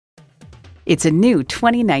It's a new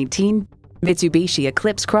 2019 Mitsubishi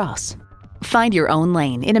Eclipse Cross. Find your own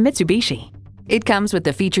lane in a Mitsubishi. It comes with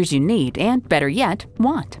the features you need and, better yet,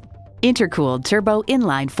 want. Intercooled turbo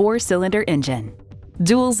inline 4-cylinder engine,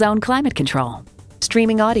 dual-zone climate control,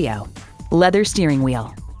 streaming audio, leather steering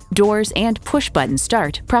wheel, doors and push-button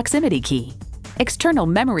start proximity key, external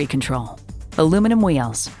memory control, aluminum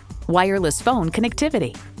wheels, wireless phone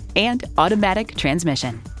connectivity, and automatic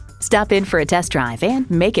transmission. Stop in for a test drive and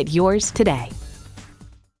make it yours today.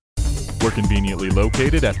 We're conveniently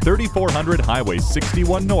located at 3400 Highway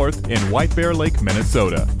 61 North in White Bear Lake,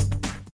 Minnesota.